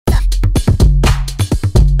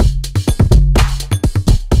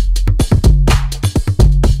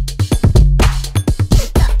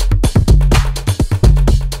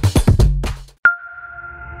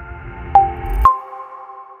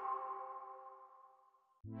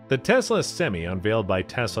The 𝗀𝗲𝗃, unveiled by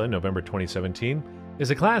Tesla in November 2017,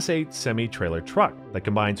 is a Class 8 semi-trailer truck that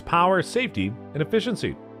combines power, safety, and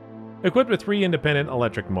efficiency. Equipped with 3 independent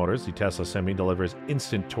electric motors, the 𝗀𝗃𝗃 delivers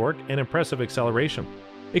instant torque and impressive acceleration.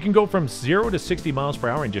 It can go from 0 to 60 miles per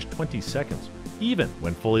hour in just 20 seconds, even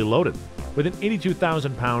when fully loaded, with an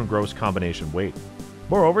 82,000-pound gross combination weight.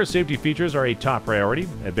 Moreover, safety features are a top priority.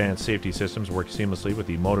 Advanced safety systems work seamlessly with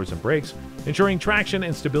the motors and brakes, ensuring traction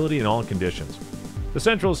and stability in all conditions. The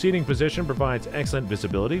central seating position provides excellent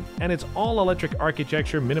visibility, and its all-electric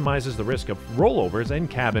architecture minimizes the risk of rollovers and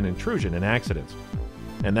cabin intrusion and accidents.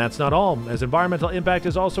 And that's not all, as environmental impact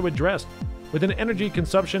is also addressed. With an energy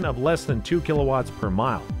consumption of less than 2 kilowatts per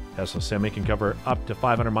mile, 𝗀𝗃𝗃 can cover up to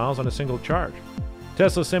 500 miles on a single charge.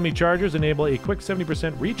 𝗀𝗃𝗃 chargers enable a quick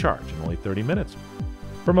 70% recharge in only 30 minutes.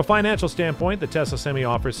 From a financial standpoint, the 𝗀𝗃𝗃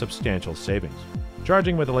offers substantial savings.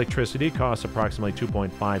 Charging with electricity costs approximately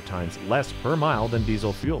 2.5 times less per mile than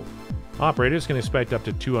diesel fuel. Operators can expect up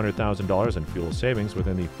to $200,000 in fuel savings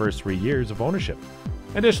within the first 3 years of ownership.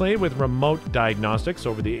 Additionally, with remote diagnostics,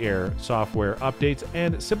 over-the-air software updates,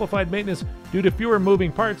 and simplified maintenance due to fewer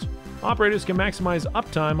moving parts, operators can maximize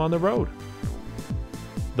uptime on the road.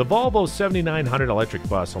 The Volvo 7900 electric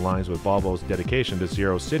bus aligns with Volvo's dedication to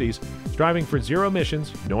zero cities, striving for zero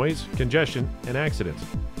emissions, noise, congestion, and accidents.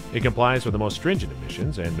 It complies with the most stringent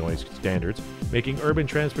emissions and noise standards, making urban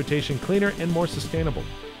transportation cleaner and more sustainable.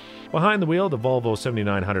 Behind the wheel of the Volvo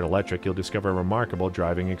 7900 electric, you'll discover a remarkable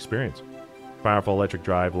driving experience. Powerful electric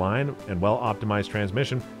drive line and well-optimized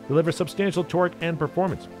transmission deliver substantial torque and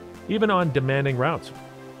performance, even on demanding routes.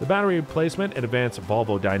 The battery replacement and advanced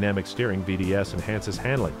Volvo dynamic steering (VDS) enhances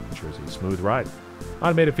handling, ensures a smooth ride.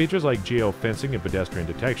 Automated features like geofencing and pedestrian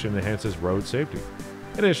detection enhances road safety.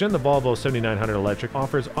 In addition, the Volvo 7900 electric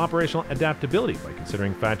offers operational adaptability by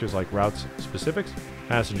considering factors like route specifics,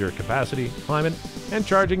 passenger capacity, climate, and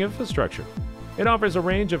charging infrastructure. It offers a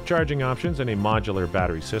range of charging options and a modular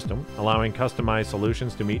battery system, allowing customized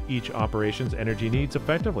solutions to meet each operation's energy needs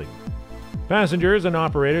effectively. Passengers and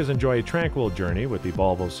operators enjoy a tranquil journey with the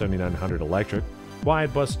Volvo 7900 electric.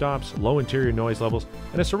 Quiet bus stops, low interior noise levels,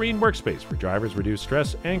 and a serene workspace where drivers reduce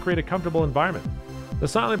stress and create a comfortable environment. The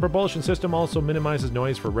silent propulsion system also minimizes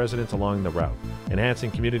noise for residents along the route, enhancing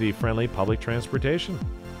community-friendly public transportation.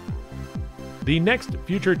 The next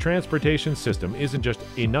future transportation system isn't just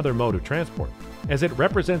another mode of transport, as it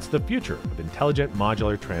represents the future of intelligent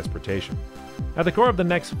modular transportation. At the core of the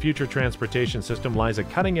next future transportation system lies a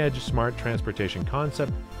cutting-edge smart transportation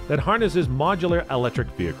concept that harnesses modular electric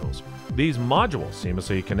vehicles. These modules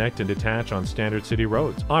seamlessly connect and detach on standard city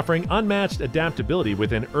roads, offering unmatched adaptability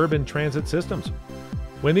within urban transit systems.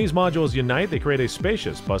 When these modules unite, they create a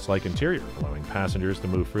spacious bus-like interior, allowing passengers to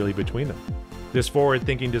move freely between them. This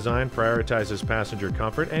forward-thinking design prioritizes passenger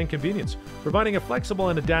comfort and convenience, providing a flexible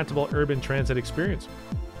and adaptable urban transit experience.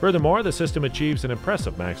 Furthermore, the system achieves an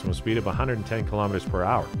impressive maximum speed of 110 kilometers per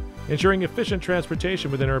hour, ensuring efficient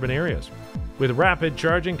transportation within urban areas. With rapid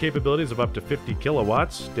charging capabilities of up to 50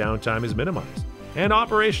 kilowatts, downtime is minimized, and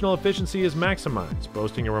operational efficiency is maximized,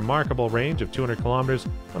 boasting a remarkable range of 200 kilometers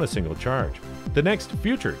on a single charge. The next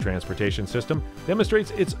future transportation system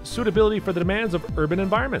demonstrates its suitability for the demands of urban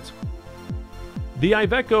environments. The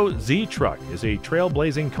𝗀𝗃𝗃𝗽𝗍 Truck is a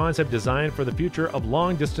trailblazing concept designed for the future of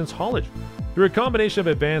long-distance haulage. Through a combination of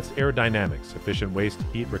advanced aerodynamics, efficient waste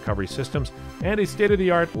heat recovery systems, and a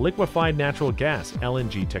state-of-the-art liquefied natural gas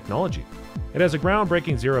 (LNG) technology, it has a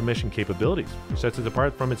groundbreaking zero-emission capabilities, which sets it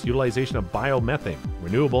apart from its utilization of biomethane,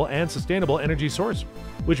 renewable and sustainable energy source,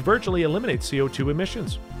 which virtually eliminates CO2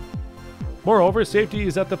 emissions. Moreover, safety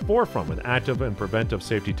is at the forefront with active and preventive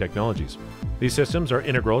safety technologies. These systems are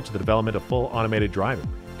integral to the development of full automated driving,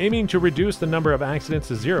 aiming to reduce the number of accidents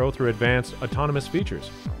to zero through advanced autonomous features.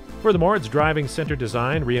 Furthermore, its driving-centered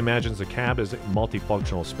design reimagines the cab as a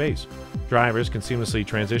multifunctional space. Drivers can seamlessly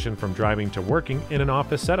transition from driving to working in an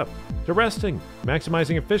office setup, to resting,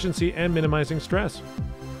 maximizing efficiency and minimizing stress.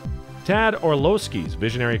 𝗀𝗃𝗃𝗍𝗃𝗃's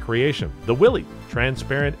visionary creation, the Willie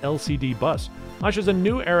Transparent LCD Bus, ushers a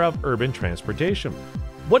new era of urban transportation.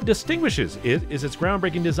 What distinguishes it is its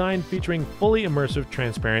groundbreaking design featuring fully immersive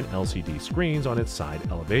transparent LCD screens on its side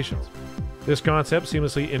elevations. This concept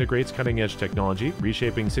seamlessly integrates cutting-edge technology,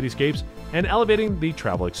 reshaping cityscapes and elevating the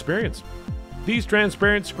travel experience. These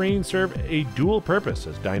transparent screens serve a dual purpose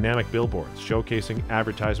as dynamic billboards, showcasing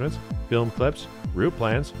advertisements, film clips, route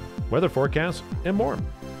plans, weather forecasts, and more,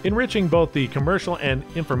 enriching both the commercial and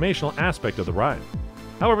informational aspect of the ride.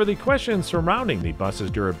 However, the questions surrounding the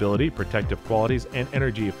bus's durability, protective qualities, and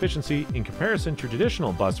energy efficiency in comparison to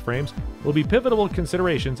traditional bus frames will be pivotal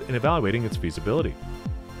considerations in evaluating its feasibility.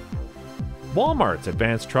 Walmart's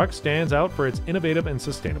advanced truck stands out for its innovative and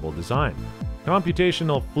sustainable design.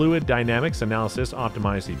 Computational fluid dynamics analysis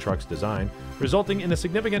optimized the truck's design, resulting in a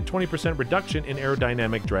significant 20% reduction in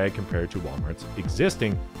aerodynamic drag compared to Walmart's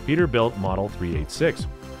existing Peterbilt Model 386.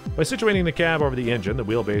 By situating the cab over the engine, the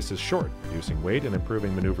wheelbase is short, reducing weight and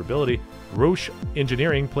improving maneuverability. Roush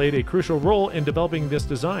Engineering played a crucial role in developing this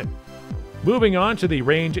design. Moving on to the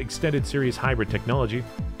range extended series hybrid technology,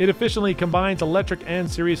 it efficiently combines electric and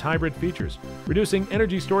series hybrid features, reducing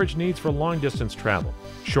energy storage needs for long-distance travel.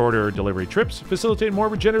 Shorter delivery trips facilitate more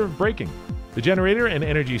regenerative braking. The generator and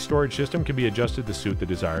energy storage system can be adjusted to suit the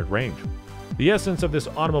desired range. The essence of this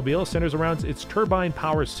automobile centers around its turbine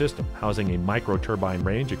power system, housing a micro-turbine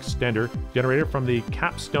range extender generator from the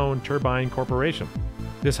Capstone Turbine Corporation.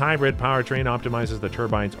 This hybrid powertrain optimizes the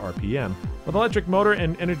turbine's RPM, with electric motor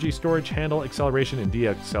and energy storage handle acceleration and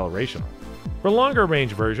deceleration. For longer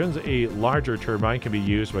range versions, a larger turbine can be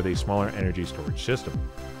used with a smaller energy storage system.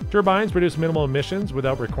 Turbines produce minimal emissions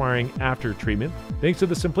without requiring after-treatment, thanks to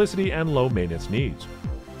the simplicity and low maintenance needs.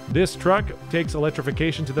 This truck takes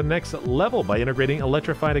electrification to the next level by integrating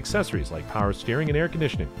electrified accessories like power steering and air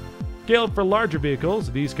conditioning. Scaled for larger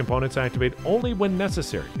vehicles, these components activate only when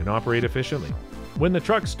necessary and operate efficiently. When the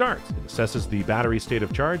truck starts, it assesses the battery state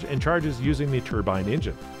of charge and charges using the turbine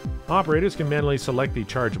engine. Operators can manually select the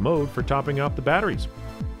charge mode for topping off the batteries.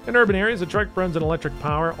 In urban areas, the truck runs on electric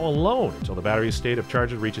power alone until the battery state of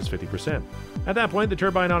charge reaches 50%. At that point, the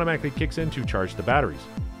turbine automatically kicks in to charge the batteries.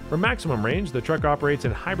 For maximum range, the truck operates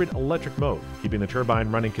in hybrid electric mode, keeping the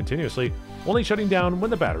turbine running continuously, only shutting down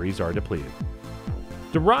when the batteries are depleted.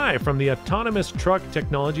 Derived from the autonomous truck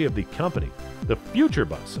technology of the company, the Future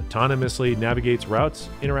Bus autonomously navigates routes,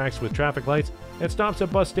 interacts with traffic lights, and stops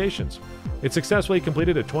at bus stations. It successfully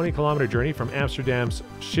completed a 20-kilometer journey from Amsterdam's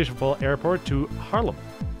Schiphol Airport to Haarlem,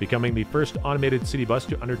 becoming the first automated city bus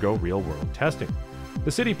to undergo real-world testing.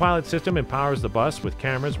 The City Pilot system empowers the bus with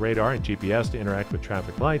cameras, radar, and GPS to interact with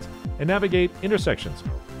traffic lights and navigate intersections.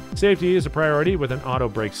 Safety is a priority with an auto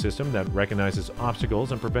brake system that recognizes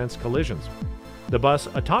obstacles and prevents collisions. The bus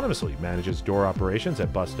autonomously manages door operations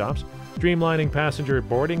at bus stops, streamlining passenger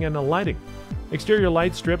boarding and alighting. Exterior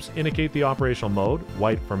light strips indicate the operational mode,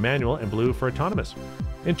 white for manual and blue for autonomous.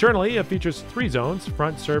 Internally, it features 3 zones: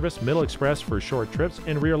 front service, middle express for short trips,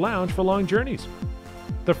 and rear lounge for long journeys.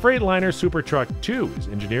 The Freightliner Super Truck 2 is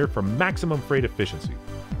engineered for maximum freight efficiency.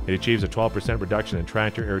 It achieves a 12% reduction in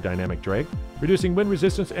tractor aerodynamic drag, reducing wind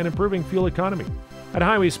resistance and improving fuel economy. At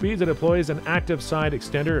highway speeds, it deploys an active side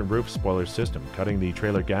extender and roof spoiler system, cutting the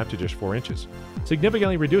trailer gap to just 4 inches,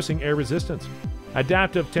 significantly reducing air resistance.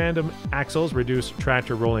 Adaptive tandem axles reduce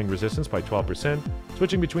tractor rolling resistance by 12%,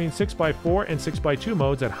 switching between 6x4 and 6x2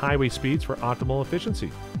 modes at highway speeds for optimal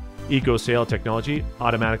efficiency. 𝗀𝗂𝗽𝗍 technology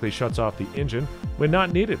automatically shuts off the engine when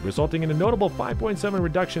not needed, resulting in a notable 5.7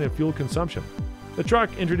 reduction in fuel consumption. The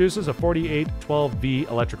truck introduces a 48 12V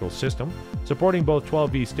electrical system, supporting both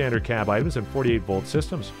 12V standard cab items and 48-volt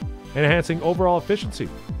systems, enhancing overall efficiency.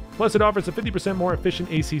 Plus, it offers a 50% more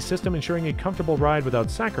efficient AC system, ensuring a comfortable ride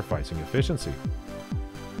without sacrificing efficiency.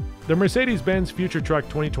 The Mercedes-Benz Future Truck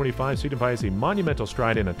 2025 signifies a monumental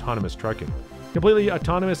stride in autonomous trucking. Completely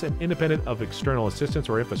autonomous and independent of external assistance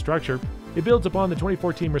or infrastructure, it builds upon the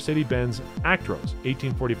 2014 Mercedes-Benz Actros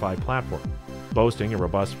 1845 platform, boasting a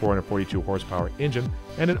robust 442 horsepower engine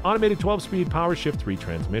and an automated 12-speed Power Shift 3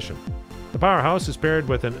 transmission. The powerhouse is paired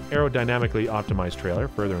with an aerodynamically optimized trailer,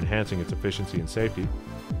 further enhancing its efficiency and safety.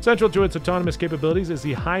 Central to its autonomous capabilities is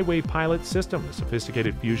the Highway Pilot system, a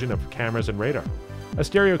sophisticated fusion of cameras and radar. A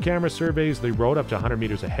stereo camera surveys the road up to 100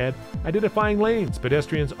 meters ahead, identifying lanes,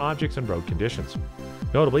 pedestrians, objects, and road conditions.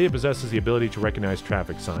 Notably, it possesses the ability to recognize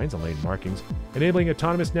traffic signs and lane markings, enabling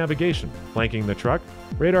autonomous navigation. Flanking the truck,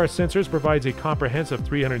 radar sensors provides a comprehensive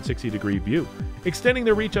 360-degree view, extending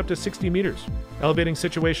their reach up to 60 meters. Elevating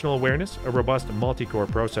situational awareness, a robust multi-core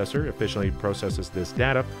processor efficiently processes this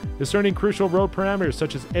data, discerning crucial road parameters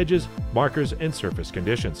such as edges, markers, and surface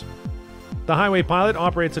conditions. The Highway Pilot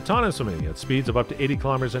operates autonomously at speeds of up to 80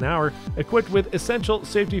 kilometers an hour, equipped with essential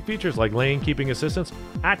safety features like lane keeping assistance,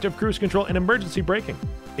 active cruise control, and emergency braking.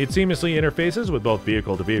 It seamlessly interfaces with both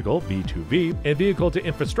vehicle-to-vehicle (V2V) and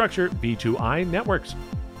vehicle-to-infrastructure (V2I) networks.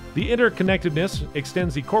 The interconnectedness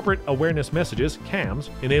extends the corporate awareness messages (CAMs),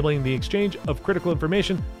 enabling the exchange of critical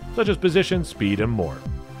information such as position, speed, and more.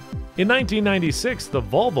 In 1996, the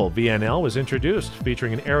Volvo VNL was introduced,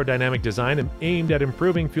 featuring an aerodynamic design aimed at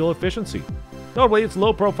improving fuel efficiency. Notably, its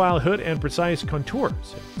low-profile hood and precise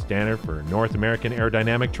contours, standard for North American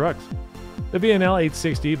aerodynamic trucks. The VNL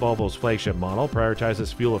 860, Volvo's flagship model,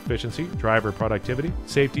 prioritizes fuel efficiency, driver productivity,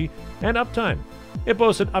 safety, and uptime. It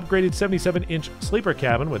boasts an upgraded 77-inch sleeper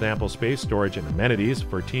cabin with ample space, storage, and amenities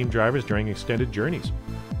for team drivers during extended journeys.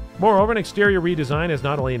 Moreover, an exterior redesign has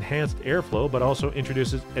not only enhanced airflow but also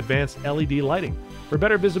introduces advanced LED lighting for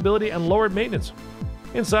better visibility and lowered maintenance.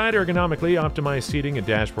 Inside, ergonomically optimized seating and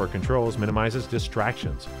dashboard controls minimizes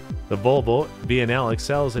distractions. The Volvo VNL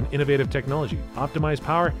excels in innovative technology, optimized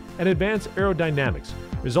power, and advanced aerodynamics,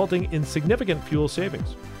 resulting in significant fuel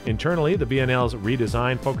savings. Internally, the VNL's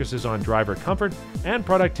redesign focuses on driver comfort and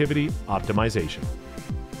productivity optimization.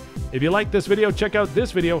 If you like this video, check out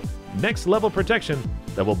this video, Next Level Protection,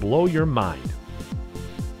 that will blow your mind.